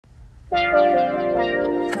Worked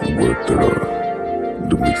it up.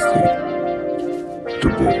 The mixtape. The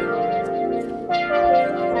bit.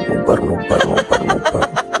 Nobody.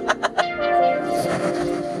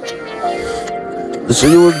 The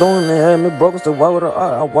shit you was doing, they had me broken, so why would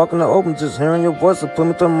I walk in the open, just hearing your voice, it put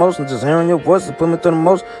me through the motion, just hearing your voice, it put me through the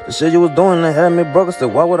motion. The shit you was doing, they had me broken, so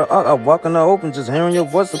why would I walk in the open, just hearing your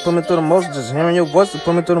voice, it put me through the motion, just hearing your voice, it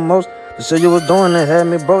put me through the motion. The shit you was doing, they had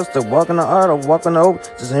me broke, still walking the art, walking the open,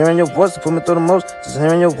 just hearing your voice, it put me through the motion, just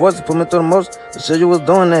hearing your voice, it put me through the motion. The shit you was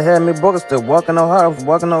doing, they had me broke, still walking the hard,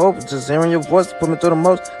 walking the open, just hearing your voice, it put me through the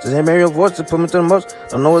motion, just hearing your voice, it put me through the motion.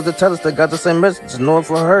 Don't know what to tell us, they got the same message, just know it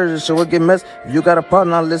for her, this shit will get messy. If you got a problem,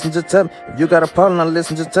 now listen, just tell me. If you got a problem, now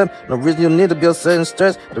listen, just tell me. No reason you need to be upset and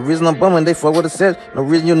stressed. The reason I'm bumping, they fuck with the set. No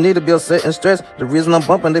reason you need to be upset and stressed. The reason I'm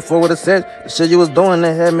bumping, they fuck with the set. The shit you was doing,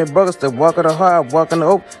 they had me broke, still walking the hard, walking the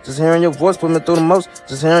open, just hearing your voice, put me through the most.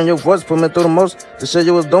 Just hearing your voice, put me through the most. The shit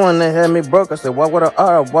you was doing, they had me broke. I said, walk with a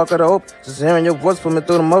R, walk with a hope. Just hearing your voice, put me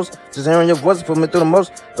through the most. Just hearing your voice, put me through the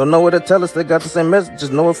most. Don't know what to tell us, they got the same message.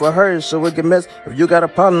 Just know it for her, so we get messy. If you got a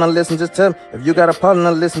problem, now listen, just tell me. If you got a problem,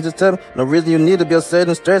 now listen, just tell me. No reason you need to be upset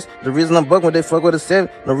and stressed. The reason I'm bugging, they fuck with the savage.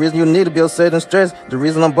 No reason you need to be upset and stressed. The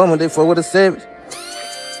reason I'm bumming, they fuck with the savage.